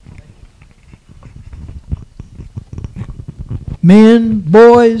Men,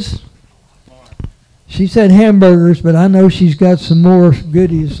 boys, she said hamburgers, but I know she's got some more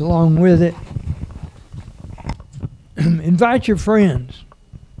goodies along with it. Invite your friends.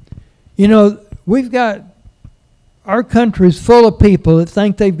 You know, our country's full of people that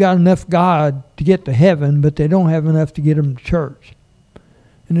think they've got enough God to get to heaven, but they don't have enough to get them to church.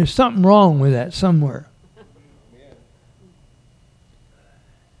 And there's something wrong with that somewhere.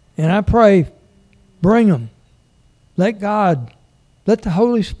 And I pray, bring them. Let the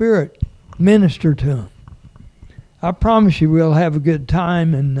Holy Spirit minister to them. I promise you we'll have a good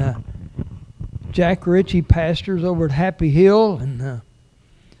time. And Jack Ritchie pastors over at Happy Hill, and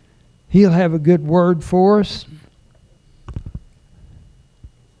he'll have a good word for us.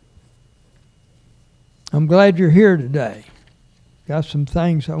 I'm glad you're here today. Got some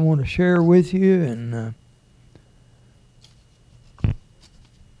things I want to share with you, and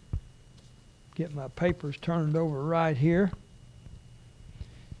get my papers turned over right here.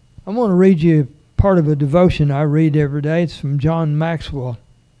 I want to read you part of a devotion I read every day. It's from John Maxwell.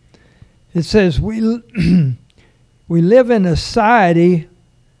 It says, we live in a society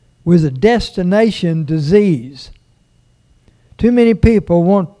with a destination disease. Too many people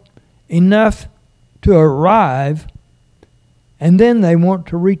want enough to arrive, and then they want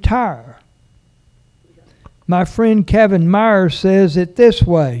to retire. My friend Kevin Myers says it this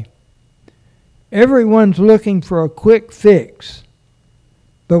way: everyone's looking for a quick fix,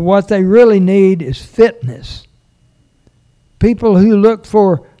 but what they really need is fitness. People who look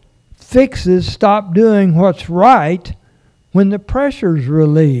for fixes stop doing what's right when the pressure's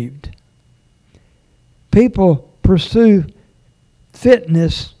relieved. People who pursue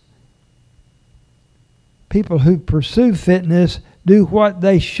fitness do what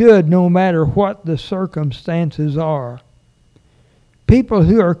they should no matter what the circumstances are. People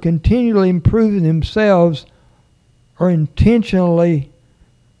who are continually improving themselves are intentionally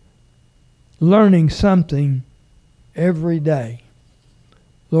learning something every day.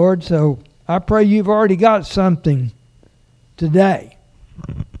 Lord, so I pray you've already got something today.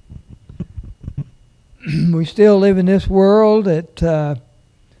 We still live in this world that a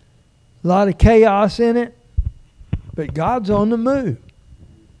lot of chaos in it, but God's on the move.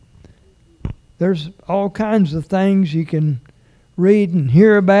 There's all kinds of things you can read and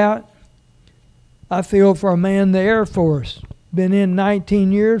hear about. I feel for a man in the Air Force. Been in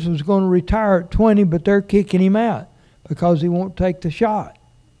 19 years, was going to retire at 20, but they're kicking him out because he won't take the shot.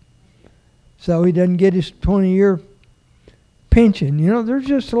 So he doesn't get his 20-year pension. You know, there's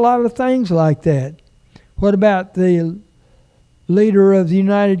just a lot of things like that. What about the leader of the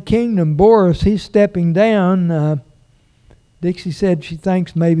United Kingdom, Boris? He's stepping down. Dixie said she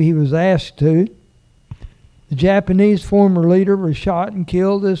thinks maybe he was asked to. The Japanese former leader was shot and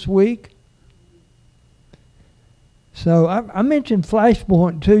killed this week. So I mentioned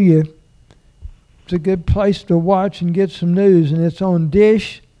Flashpoint to you. It's a good place to watch and get some news, and it's on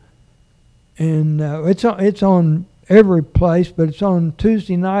Dish, and it's on every place, but it's on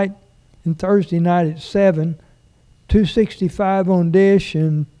Tuesday night and Thursday night at 7, 265 on Dish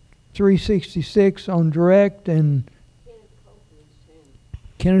and 366 on Direct, and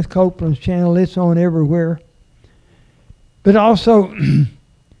Kenneth Copeland's channel. It's on everywhere. But also,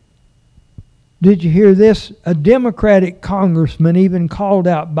 did you hear this? A Democratic congressman even called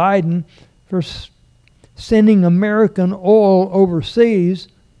out Biden for sending American oil overseas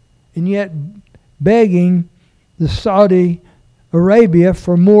and yet begging the Saudi Arabia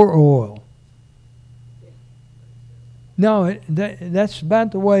for more oil. No, that's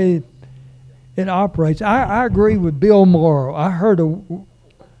about the way it operates. I agree with Bill Morrow. I heard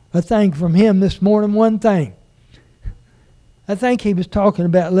a thing from him this morning, one thing. I think he was talking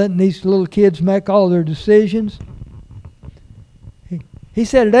about letting these little kids make all their decisions. He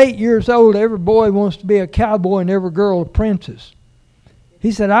said at 8 years old, every boy wants to be a cowboy and every girl a princess.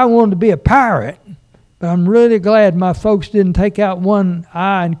 He said, I wanted to be a pirate, but I'm really glad my folks didn't take out one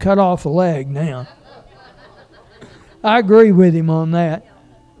eye and cut off a leg now. I agree with him on that.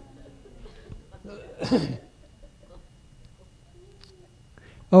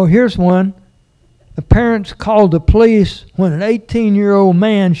 Oh, here's one. The parents called the police when an 18-year-old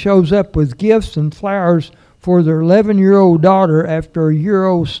man shows up with gifts and flowers for their 11-year-old daughter after a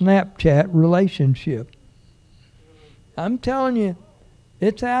year-old Snapchat relationship. I'm telling you,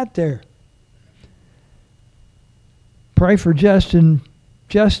 it's out there. Pray for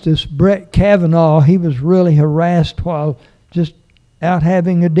Justice Brett Kavanaugh. He was really harassed while just out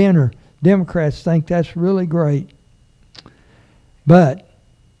having a dinner. Democrats think that's really great. But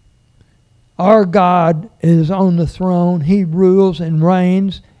our God is on the throne. He rules and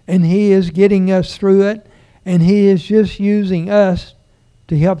reigns, and He is getting us through it. And He is just using us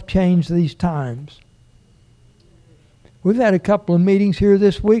to help change these times. We've had a couple of meetings here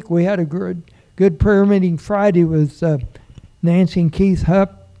this week. We had a good prayer meeting Friday with Nancy and Keith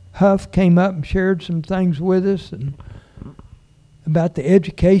Huff came up and shared some things with us and about the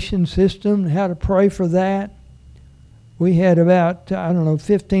education system and how to pray for that. We had about,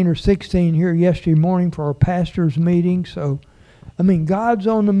 15 or 16 here yesterday morning for our pastors' meeting. So, God's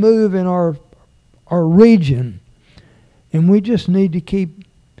on the move in our region. And we just need to keep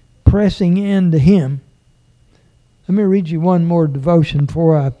pressing into Him. Let me read you one more devotion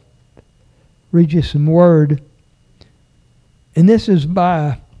before I read you some word. And this is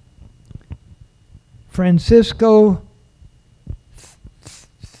by Francisco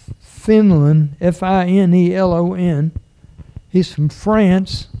Finelon, Finelon. He's from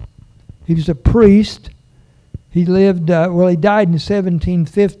France. He was a priest. He lived, he died in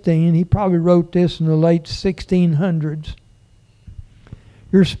 1715. He probably wrote this in the late 1600s.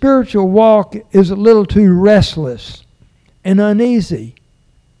 Your spiritual walk is a little too restless and uneasy.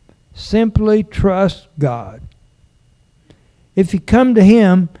 Simply trust God. If you come to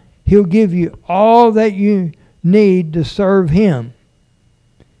Him, He'll give you all that you need to serve Him.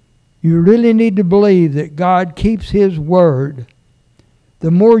 You really need to believe that God keeps His word.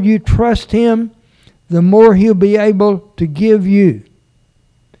 The more you trust Him, the more He'll be able to give you.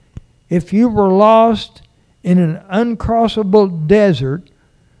 If you were lost in an uncrossable desert,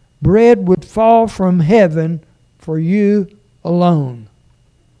 bread would fall from heaven for you alone.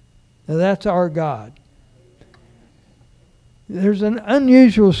 Now that's our God. There's an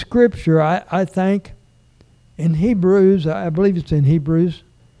unusual scripture, I think, in Hebrews, I believe it's in Hebrews.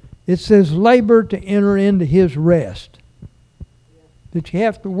 It says, labor to enter into His rest. That you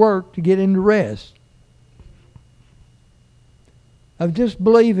have to work to get into rest. Of just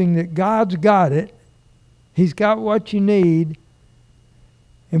believing that God's got it. He's got what you need.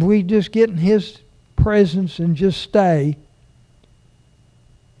 If we just get in His presence and just stay.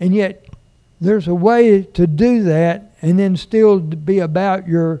 And yet, there's a way to do that and then still be about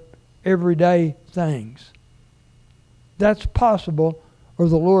your everyday things. That's possible, or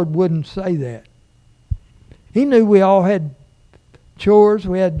the Lord wouldn't say that. He knew we all had chores,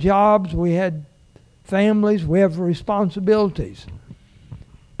 we had jobs, we had families, we have responsibilities.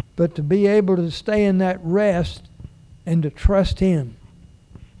 But to be able to stay in that rest and to trust Him.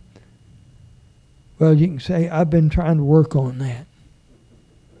 Well, you can say, I've been trying to work on that.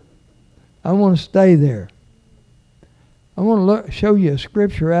 I want to stay there. I want to show you a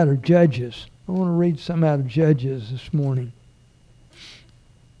scripture out of Judges. I want to read some out of Judges this morning.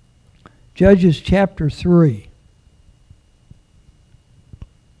 Judges chapter 3.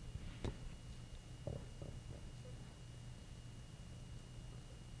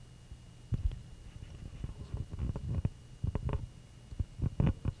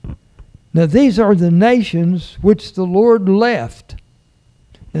 Now these are the nations which the Lord left.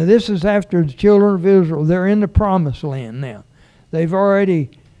 Now this is after the children of Israel. They're in the promised land now. They've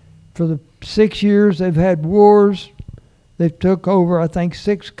already, for the 6 years, they've had wars. They've took over, I think,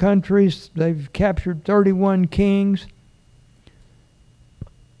 6 countries. They've captured 31 kings.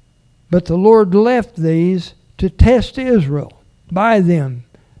 But the Lord left these to test Israel by them.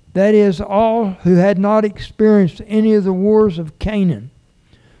 That is, all who had not experienced any of the wars of Canaan.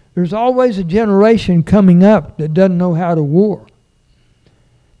 There's always a generation coming up that doesn't know how to war.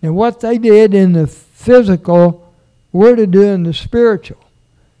 Now what they did in the physical, we're to do in the spiritual.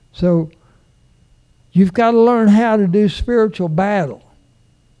 So you've got to learn how to do spiritual battle.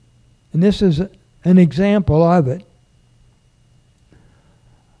 And this is an example of it.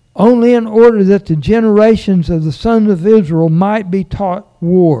 Only in order that the generations of the sons of Israel might be taught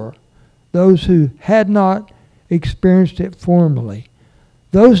war, those who had not experienced it formerly.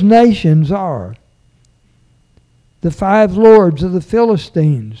 Those nations are the 5 lords of the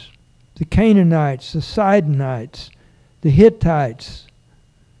Philistines, the Canaanites, the Sidonites, the Hittites,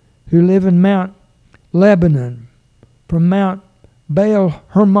 who live in Mount Lebanon, from Mount Baal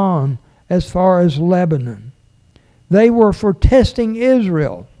Hermon as far as Lebanon. They were for testing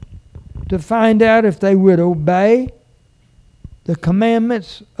Israel to find out if they would obey the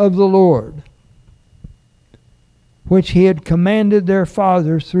commandments of the Lord, which He had commanded their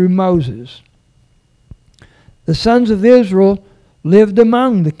fathers through Moses. The sons of Israel lived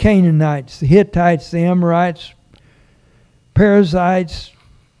among the Canaanites, the Hittites, the Amorites, Perizzites,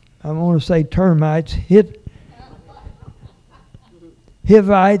 I want to say termites,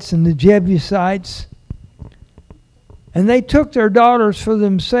 Hivites and the Jebusites. And they took their daughters for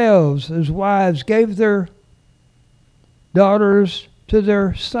themselves as wives, gave their daughters to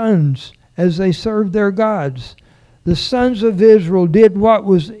their sons as they served their gods. The sons of Israel did what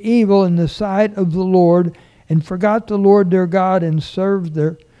was evil in the sight of the Lord, and forgot the Lord their God, and served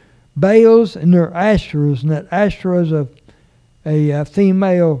their Baals and their Asherahs. And that Asherah is a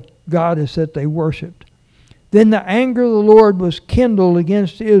female goddess that they worshipped. Then the anger of the Lord was kindled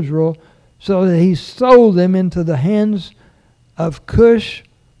against Israel, so that he sold them into the hands of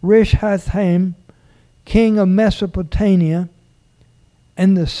Cush-Rishathaim, king of Mesopotamia.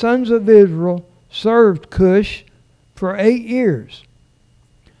 And the sons of Israel served Cush for 8 years.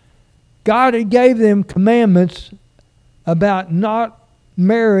 God had gave them commandments about not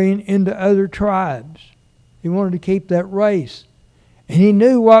marrying into other tribes. He wanted to keep that race. And he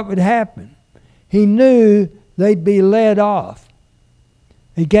knew what would happen. He knew they'd be led off.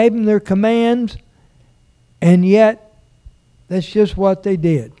 He gave them their commands, and yet that's just what they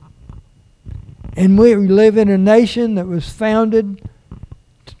did. And we live in a nation that was founded,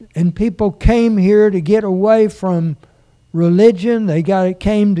 and people came here to get away from religion. They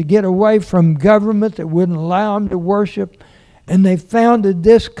came to get away from government that wouldn't allow them to worship. And they founded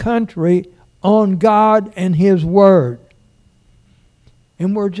this country on God and His Word.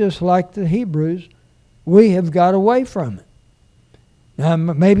 And we're just like the Hebrews. We have got away from it. Now,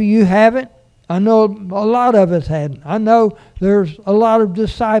 maybe you haven't. I know a lot of us hadn't. I know there's a lot of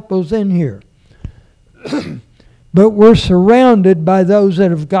disciples in here. But we're surrounded by those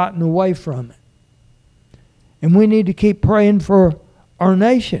that have gotten away from it. And we need to keep praying for our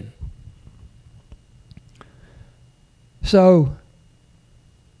nation. So,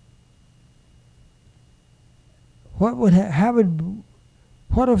 what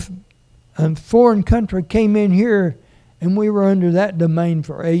if a foreign country came in here and we were under that domain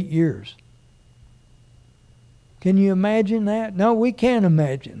for 8 years? Can you imagine that? No, we can't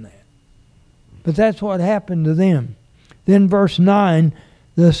imagine that. But that's what happened to them. Then verse 9,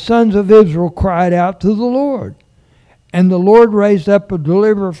 the sons of Israel cried out to the Lord. And the Lord raised up a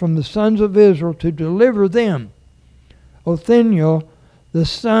deliverer from the sons of Israel to deliver them. Othniel, the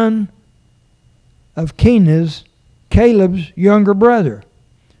son of Kenaz, Caleb's younger brother.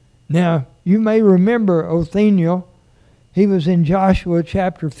 Now, you may remember Othniel. He was in Joshua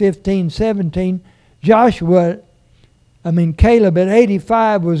chapter 15, 17. Caleb at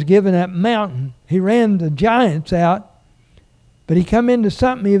 85 was given that mountain. He ran the giants out, but he come into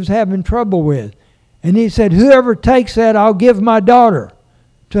something he was having trouble with. And he said, whoever takes that, I'll give my daughter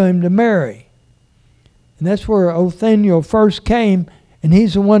to him to marry. And that's where Othniel first came, and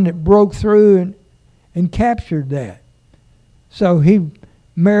he's the one that broke through and captured that. So he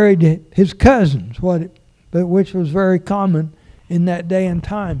married his cousins, which was very common in that day and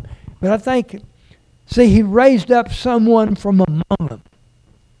time. But I think, he raised up someone from among them.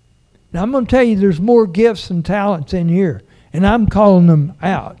 Now I'm going to tell you there's more gifts and talents in here, and I'm calling them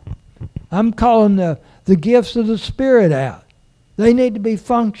out. I'm calling the gifts of the Spirit out. They need to be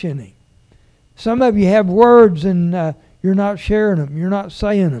functioning. Some of you have words and you're not sharing them. You're not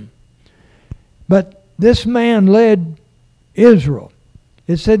saying them. But this man led Israel.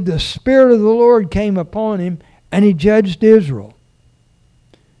 It said the Spirit of the Lord came upon him and he judged Israel.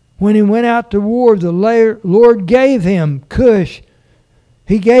 When he went out to war, the Lord gave him Cush.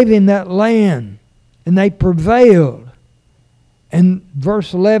 He gave him that land, and they prevailed. And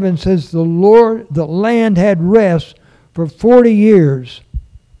verse 11 says, the land had rest for 40 years.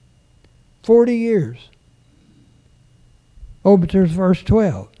 40 years. Oh, but there's verse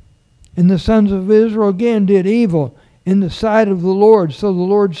 12. And the sons of Israel again did evil in the sight of the Lord. So the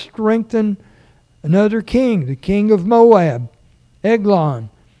Lord strengthened another king, the king of Moab, Eglon.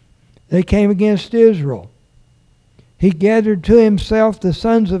 They came against Israel. He gathered to himself the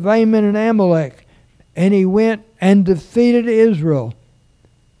sons of Ammon and Amalek, and he went and defeated Israel,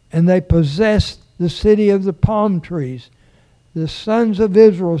 and they possessed the city of the palm trees. The sons of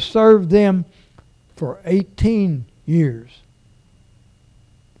Israel served them for 18 years.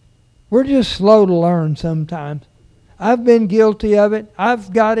 We're just slow to learn sometimes. I've been guilty of it.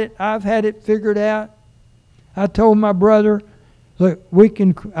 I've got it. I've had it figured out. I told my brother, look,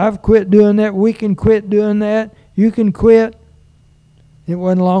 I've quit doing that. We can quit doing that. You can quit. It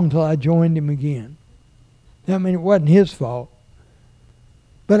wasn't long till I joined him again. I mean, it wasn't his fault.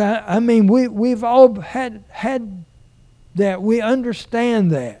 But we've all had that. We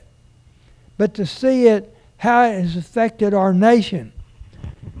understand that. But to see it, how it has affected our nation,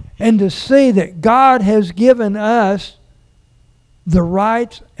 and to see that God has given us the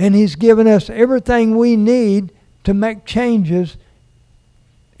rights and He's given us everything we need to make changes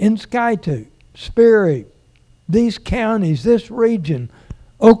in Skiatook, Sperry, these counties, this region,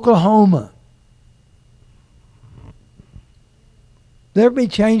 Oklahoma. There'll be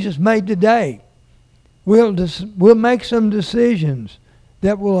changes made today. We'll make some decisions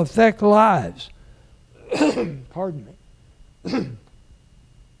that will affect lives. Pardon me.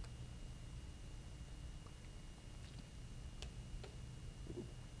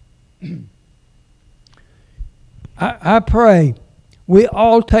 I pray we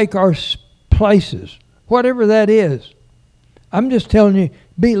all take our places, whatever that is. I'm just telling you,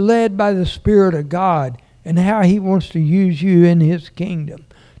 be led by the Spirit of God and how He wants to use you in His kingdom,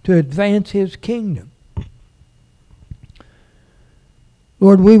 to advance His kingdom.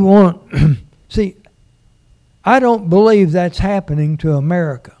 Lord, we want, see, I don't believe that's happening to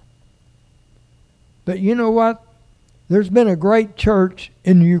America. But you know what? There's been a great church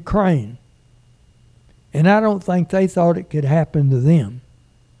in Ukraine, and I don't think they thought it could happen to them.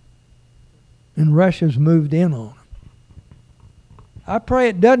 And Russia's moved in on them. I pray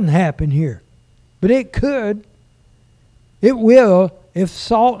it doesn't happen here. But it could. It will if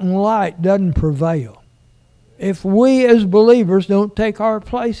salt and light doesn't prevail. If we as believers don't take our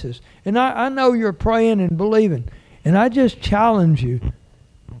places. And I know you're praying and believing. And I just challenge you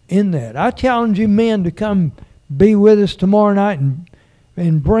in that. I challenge you men to come be with us tomorrow night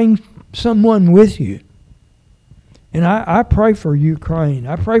and bring someone with you. And I pray for Ukraine.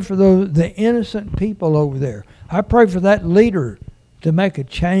 I pray for the innocent people over there. I pray for that leader to make a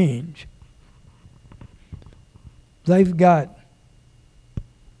change. They've got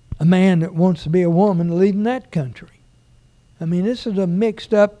a man that wants to be a woman leading that country. I mean, this is a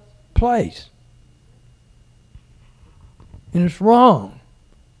mixed up place. And it's wrong.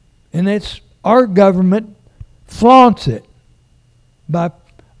 And it's our government flaunts it by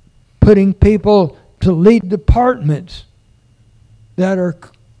putting people to lead departments that are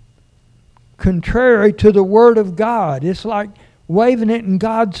contrary to the Word of God. It's like waving it in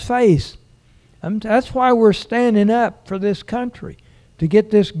God's face. That's why we're standing up for this country, to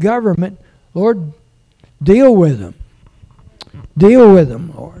get this government. Lord, deal with them. Deal with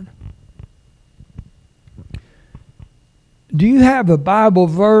them, Lord. Do you have a Bible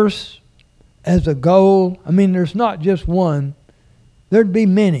verse as a goal? I mean, there's not just one. There'd be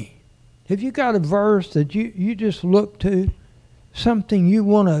many. Have you got a verse that you just look to? Something you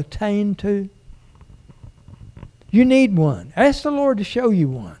want to attain to? You need one. Ask the Lord to show you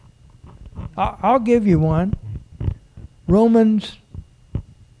one. I'll give you one. Romans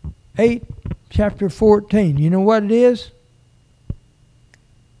 8, chapter 14. You know what it is?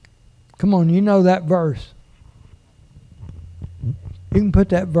 Come on, you know that verse. You can put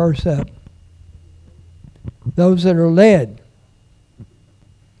that verse up. Those that are led.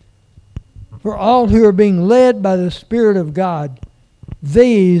 For all who are being led by the Spirit of God,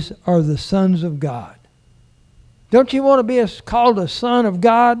 these are the sons of God. Don't you want to be called a son of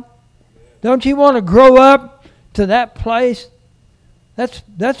God? Don't you want to grow up to that place?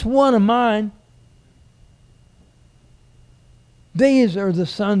 That's one of mine. These are the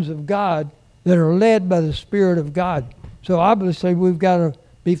sons of God that are led by the Spirit of God. So obviously we've got to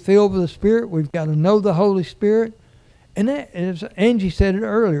be filled with the Spirit. We've got to know the Holy Spirit. And that, as Angie said it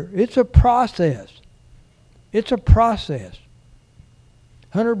earlier, it's a process. It's a process.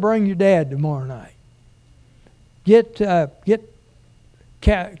 Hunter, bring your dad tomorrow night. Get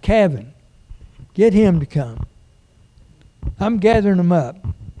Kevin. Get him to come. I'm gathering them up.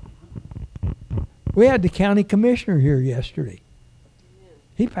 We had the county commissioner here yesterday.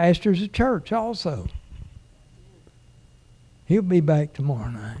 He pastors a church also. He'll be back tomorrow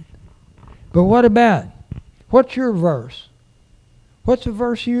night. But what's your verse? What's a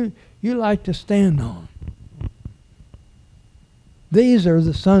verse you like to stand on? These are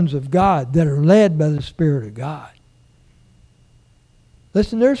the sons of God that are led by the Spirit of God.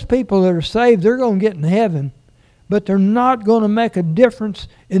 Listen, there's people that are saved, they're going to get in heaven, but they're not going to make a difference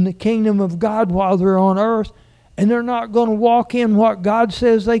in the kingdom of God while they're on earth, and they're not going to walk in what God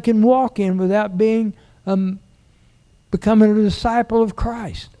says they can walk in without being becoming a disciple of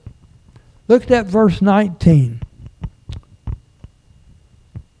Christ. Look at that verse 19.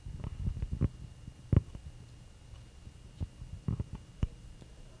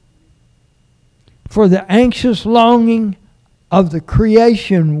 For the anxious longing of the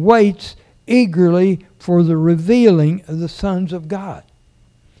creation waits eagerly for the revealing of the sons of God.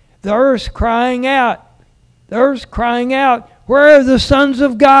 The earth's crying out. The earth's crying out, where are the sons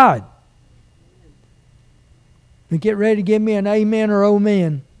of God? And get ready to give me an amen or oh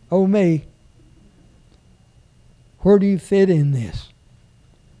man, oh me. Where do you fit in this?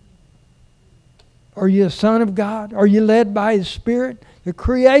 Are you a son of God? Are you led by His Spirit? The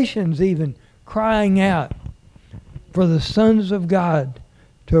creation's even crying out for the sons of God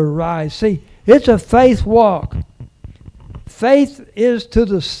to arise. See, it's a faith walk. Faith is to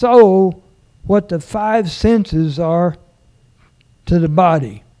the soul what the five senses are to the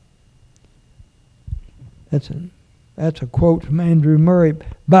body. That's a quote from Andrew Murray.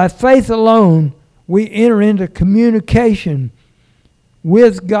 By faith alone, we enter into communication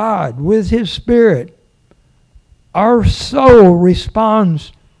with God, with His Spirit. Our soul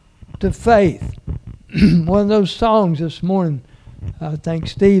responds to faith. One of those songs this morning, I think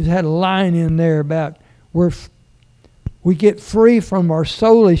Steve's had a line in there about where we get free from our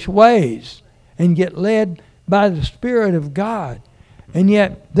soulish ways and get led by the Spirit of God. And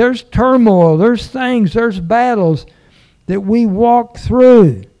yet there's turmoil, there's things, there's battles that we walk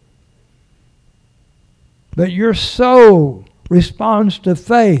through. But your soul responds to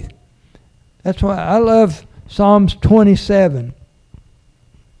faith. That's why I love Psalms 27,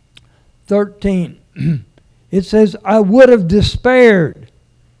 13. It says, I would have despaired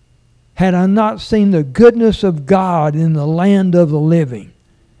had I not seen the goodness of God in the land of the living.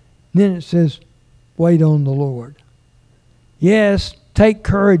 Then it says, wait on the Lord. Yes, take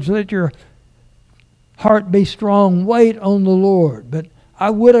courage. Let your heart be strong. Wait on the Lord. But I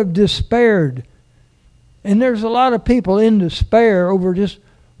would have despaired. And there's a lot of people in despair over just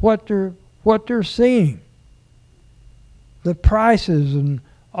what they're seeing. The prices and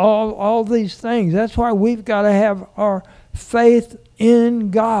all these things. That's why we've got to have our faith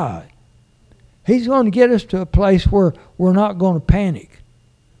in God. He's going to get us to a place where we're not going to panic.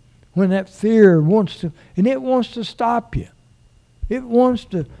 When that fear wants to, and it wants to stop you. It wants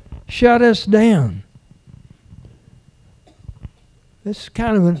to shut us down. This is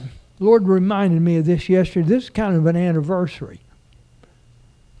kind of the Lord reminded me of this yesterday. This is kind of an anniversary.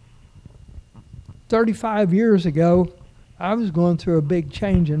 35 years ago, I was going through a big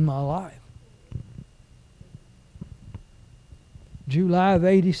change in my life. July of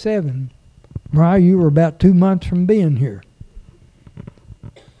 87. Mariah, you were about 2 months from being here.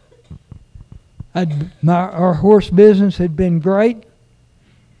 Our horse business had been great.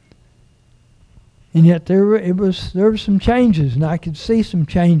 And yet there were some changes, and I could see some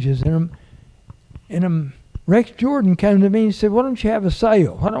changes. And Rex Jordan came to me and said, why don't you have a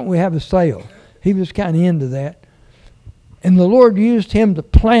sale? Why don't we have a sale? He was kind of into that. And the Lord used him to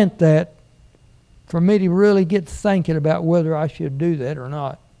plant that for me to really get thinking about whether I should do that or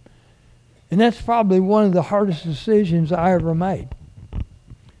not. And that's probably one of the hardest decisions I ever made.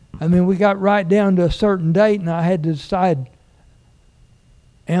 I mean, we got right down to a certain date, and I had to decide,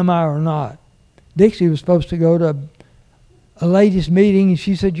 am I or not? Dixie was supposed to go to a ladies' meeting, and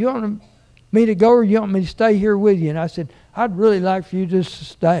she said, you want me to go or you want me to stay here with you? And I said, I'd really like for you just to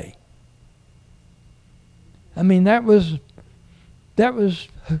stay. I mean, that was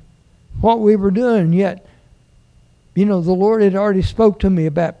what we were doing. Yet, you know, the Lord had already spoke to me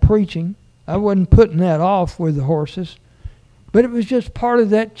about preaching. I wasn't putting that off with the horses. But it was just part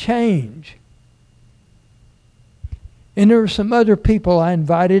of that change. And there were some other people I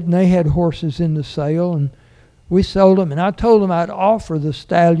invited, and they had horses in the sale, and we sold them. And I told them I'd offer the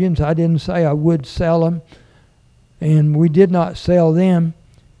stallions. I didn't say I would sell them. And we did not sell them.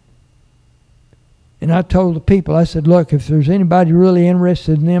 And I told the people, I said, look, if there's anybody really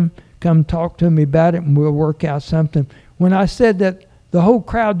interested in them, come talk to me about it, and we'll work out something. When I said that, the whole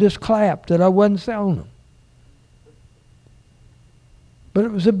crowd just clapped that I wasn't selling them. But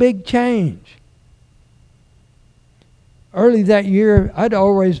it was a big change. Early that year, I'd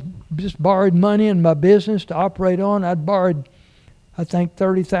always just borrowed money in my business to operate on. I'd borrowed, I think,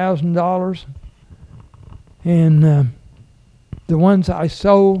 $30,000. And the ones I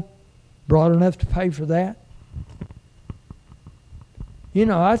sold brought enough to pay for that. You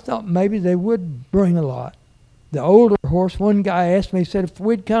know, I thought maybe they would bring a lot. The older horse, one guy asked me, he said, if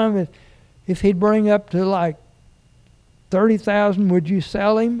we'd come, if he'd bring up to like 30,000, would you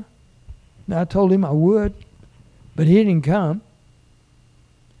sell him? And I told him I would, but he didn't come.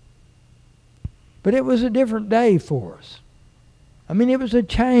 But it was a different day for us. I mean, it was a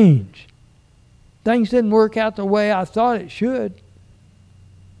change. Things didn't work out the way I thought it should.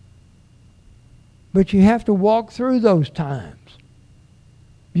 But you have to walk through those times.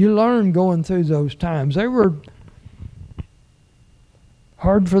 You learn going through those times. They were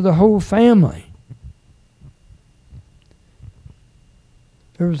hard for the whole family.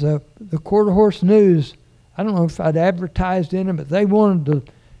 There was the Quarter Horse News. I don't know if I'd advertised in it, but they wanted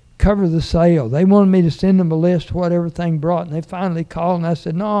to cover the sale. They wanted me to send them a list of what everything brought, and they finally called, and I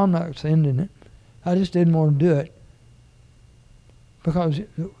said, no, I'm not sending it. I just didn't want to do it. Because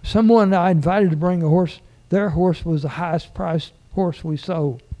someone I invited to bring a horse, their horse was the highest priced horse we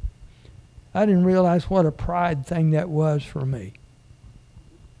sold. I didn't realize what a pride thing that was for me.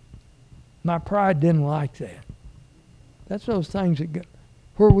 My pride didn't like that. That's those things that go,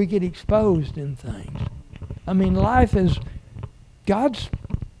 where we get exposed in things. I mean, life is,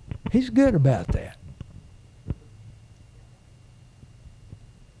 He's good about that.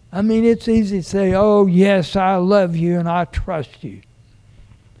 I mean, it's easy to say, oh, yes, I love you and I trust you.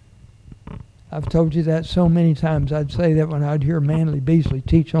 I've told you that so many times. I'd say that when I'd hear Manly Beasley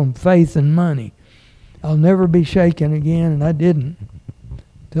teach on faith and money. I'll never be shaken again, and I didn't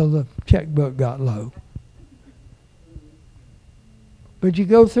till the checkbook got low. But you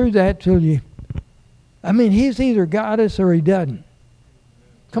go through that till you, I mean, He's either got us or He doesn't.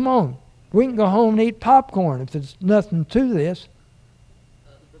 Come on. We can go home and eat popcorn if there's nothing to this.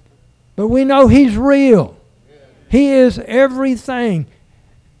 But we know He's real. He is everything.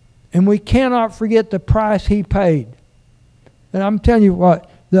 And we cannot forget the price He paid. And I'm telling you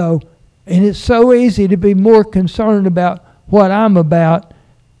what, though, and it's so easy to be more concerned about what I'm about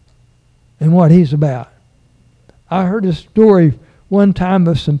than what He's about. I heard a story one time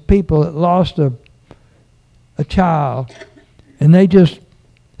of some people that lost a child, and they just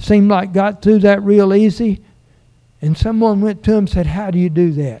seemed like got through that real easy. And someone went to them and said, how do you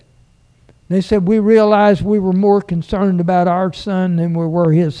do that? They said, we realized we were more concerned about our son than we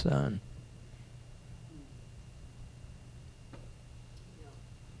were his son.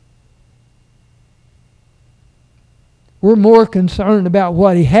 We're more concerned about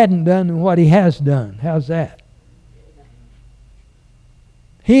what he hadn't done than what he has done. How's that?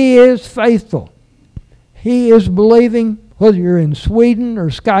 He is faithful. He is believing, whether you're in Sweden or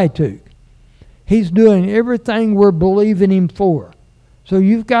Skytug. He's doing everything we're believing Him for. So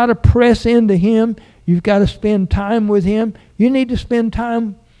you've got to press into Him. You've got to spend time with Him. You need to spend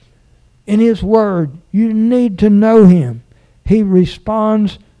time in His Word. You need to know Him. He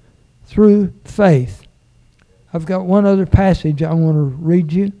responds through faith. I've got one other passage I want to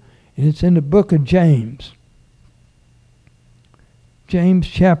read you, and it's in the book of James. James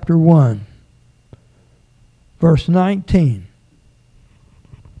chapter 1, verse 19.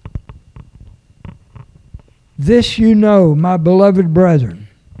 This you know, my beloved brethren,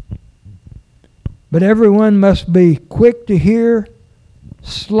 but everyone must be quick to hear,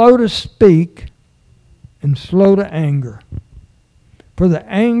 slow to speak, and slow to anger. For the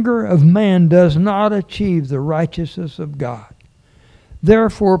anger of man does not achieve the righteousness of God.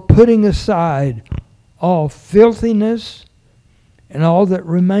 Therefore, putting aside all filthiness and all that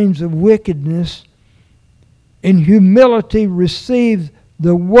remains of wickedness, in humility receive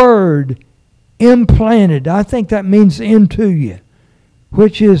the word implanted. I think that means into you,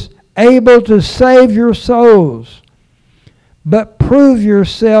 which is able to save your souls. But prove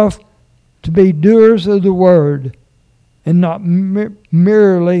yourself to be doers of the word, and not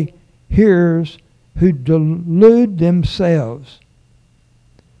merely hearers who delude themselves.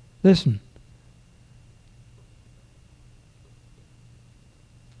 Listen.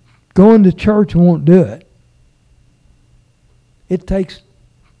 Going to church won't do it. It takes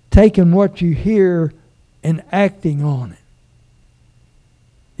taking what you hear and acting on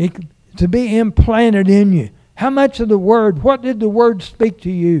it. To be implanted in you. How much of the Word, what did the Word speak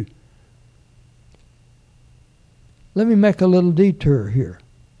to you? Let me make a little detour here.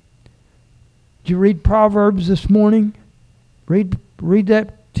 Did you read Proverbs this morning? Read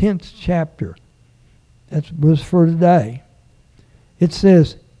that 10th chapter. That was for today. It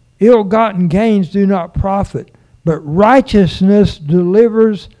says, ill-gotten gains do not profit, but righteousness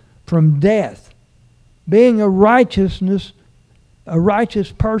delivers from death. Being a righteous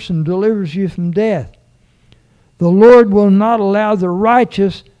person delivers you from death. The Lord will not allow the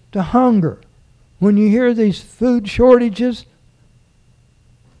righteous to hunger. When you hear these food shortages,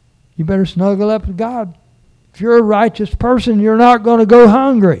 you better snuggle up with God. If you're a righteous person, you're not going to go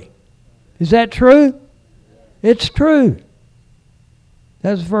hungry. Is that true? It's true.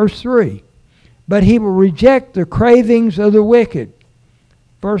 That's verse 3. But He will reject the cravings of the wicked.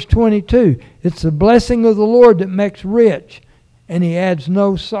 Verse 22. It's the blessing of the Lord that makes rich, and He adds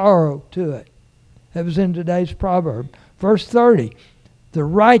no sorrow to it. That was in today's proverb. Verse 30. The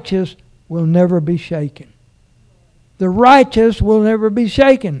righteous will never be shaken. The righteous will never be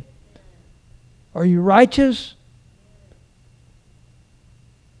shaken. Are you righteous?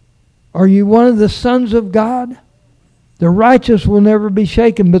 Are you one of the sons of God? The righteous will never be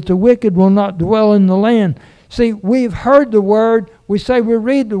shaken, but the wicked will not dwell in the land. See, we've heard the Word. We say we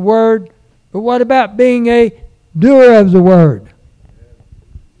read the Word, but what about being a doer of the Word?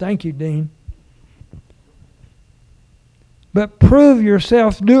 Thank you, Dean. But prove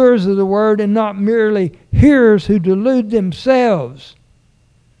yourself doers of the word and not merely hearers who delude themselves.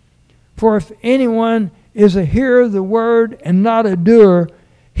 For if anyone is a hearer of the word and not a doer,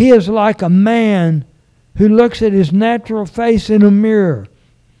 he is like a man who looks at his natural face in a mirror.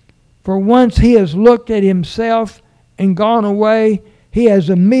 For once he has looked at himself and gone away, he has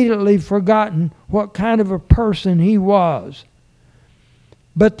immediately forgotten what kind of a person he was.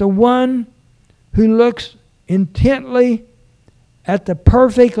 But the one who looks intently at the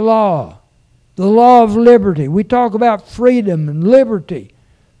perfect law, the law of liberty. We talk about freedom and liberty.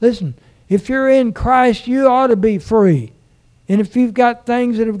 Listen, if you're in Christ, you ought to be free. And if you've got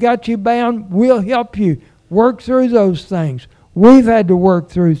things that have got you bound, we'll help you work through those things. We've had to work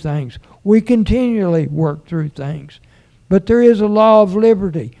through things. We continually work through things. But there is a law of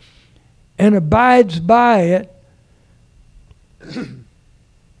liberty, and abides by it,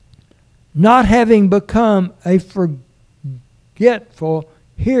 not having become a forgetful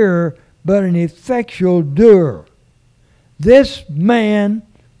hearer, but an effectual doer. This man,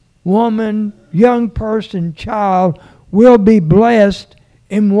 woman, young person, child will be blessed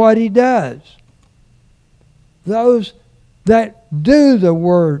in what he does. Those that do the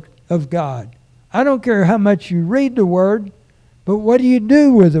Word of God. I don't care how much you read the Word, but what do you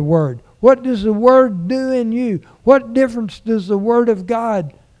do with the Word? What does the Word do in you? What difference does the Word of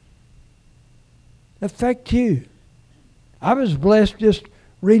God affect you? I was blessed just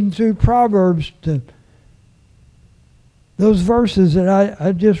reading through Proverbs, to those verses that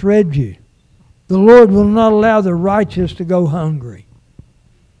I just read you. The Lord will not allow the righteous to go hungry.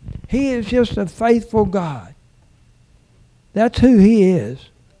 He is just a faithful God. That's who He is.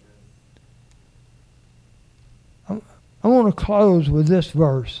 I want to close with this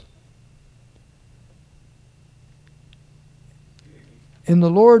verse. And the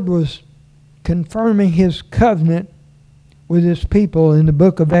Lord was confirming His covenant with His people in the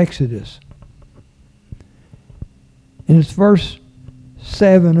book of Exodus. And it's verse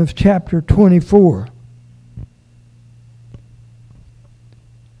 7 of chapter 24.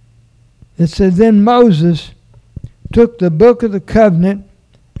 It said, Then Moses took the book of the covenant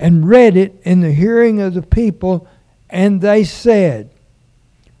and read it in the hearing of the people, and they said,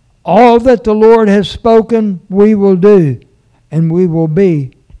 All that the Lord has spoken we will do, and we will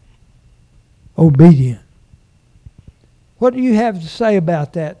be obedient. What do you have to say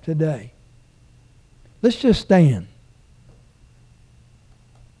about that today? Let's just stand.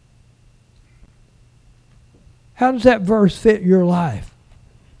 How does that verse fit your life?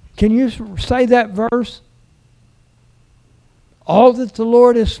 Can you say that verse? All that the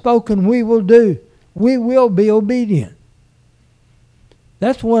Lord has spoken we will do. We will be obedient.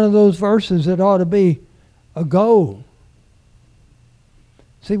 That's one of those verses that ought to be a goal.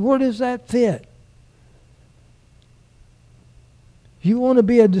 See, where does that fit? If you want to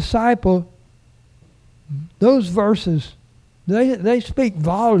be a disciple, those verses, they speak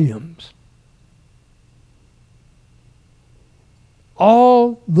volumes.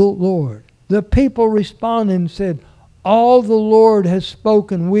 All the Lord. The people responded and said, All the Lord has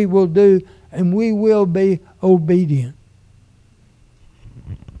spoken we will do, and we will be obedient.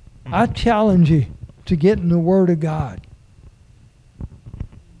 I challenge you to get in the Word of God.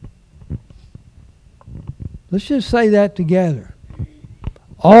 Let's just say that together.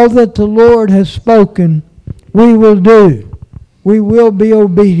 All that the Lord has spoken, we will do. We will be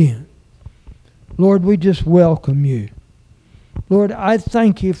obedient. Lord, we just welcome you. Lord, I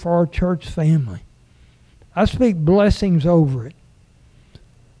thank you for our church family. I speak blessings over it.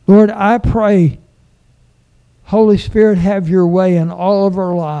 Lord, I pray, Holy Spirit, have your way in all of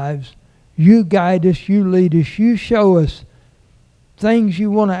our lives. You guide us, you lead us, you show us things you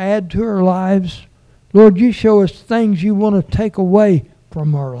want to add to our lives. Lord, you show us things you want to take away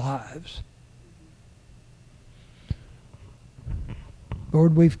from our lives.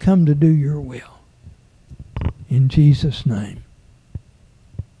 Lord, we've come to do your will. In Jesus' name.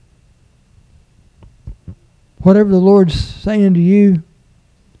 Whatever the Lord's saying to you,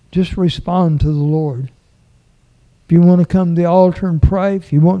 just respond to the Lord. If you want to come to the altar and pray,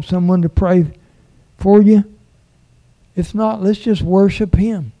 if you want someone to pray for you, if not, let's just worship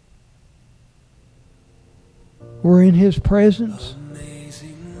Him. We're in His presence.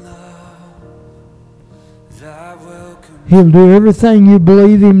 He'll do everything you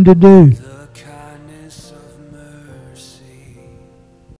believe Him to do.